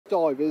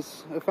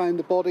divers have found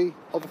the body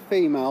of a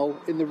female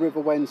in the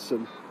River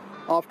Wensum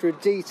after a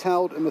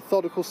detailed and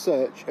methodical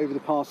search over the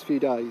past few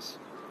days.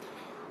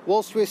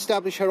 Whilst we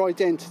establish her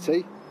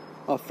identity,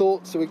 our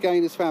thoughts are with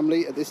Gaynor's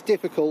family at this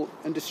difficult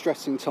and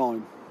distressing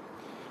time.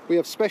 We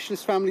have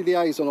specialist family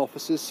liaison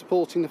officers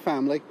supporting the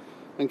family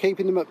and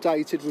keeping them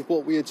updated with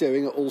what we are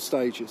doing at all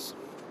stages.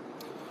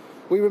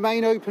 We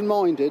remain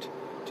open-minded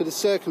to the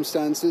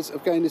circumstances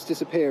of Gaynor's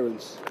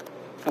disappearance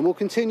and will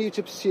continue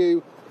to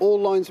pursue all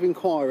lines of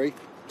inquiry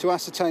to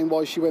ascertain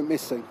why she went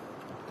missing.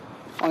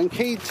 I am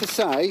keen to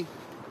say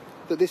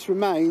that this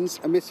remains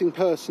a missing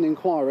person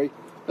inquiry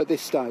at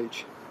this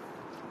stage.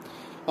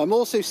 I'm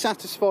also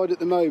satisfied at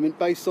the moment,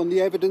 based on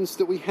the evidence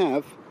that we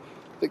have,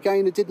 that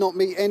Gaynor did not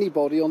meet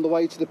anybody on the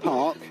way to the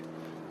park,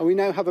 and we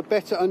now have a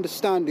better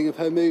understanding of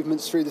her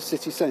movements through the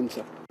city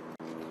centre.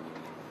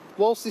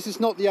 Whilst this is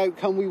not the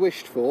outcome we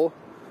wished for,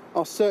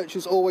 our search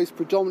is always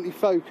predominantly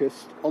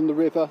focused on the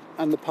river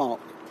and the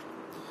park.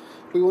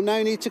 We will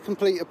now need to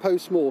complete a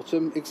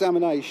post-mortem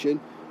examination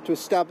to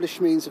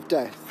establish means of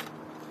death,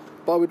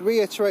 but I would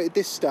reiterate at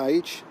this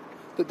stage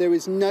that there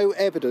is no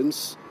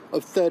evidence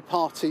of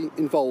third-party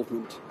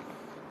involvement.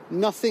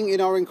 Nothing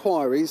in our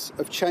inquiries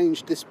have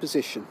changed this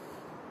position.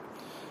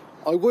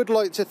 I would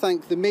like to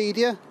thank the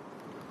media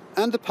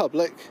and the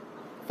public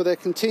for their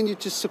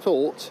continued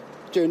support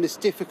during this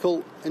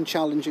difficult and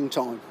challenging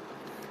time.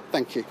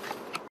 Thank you.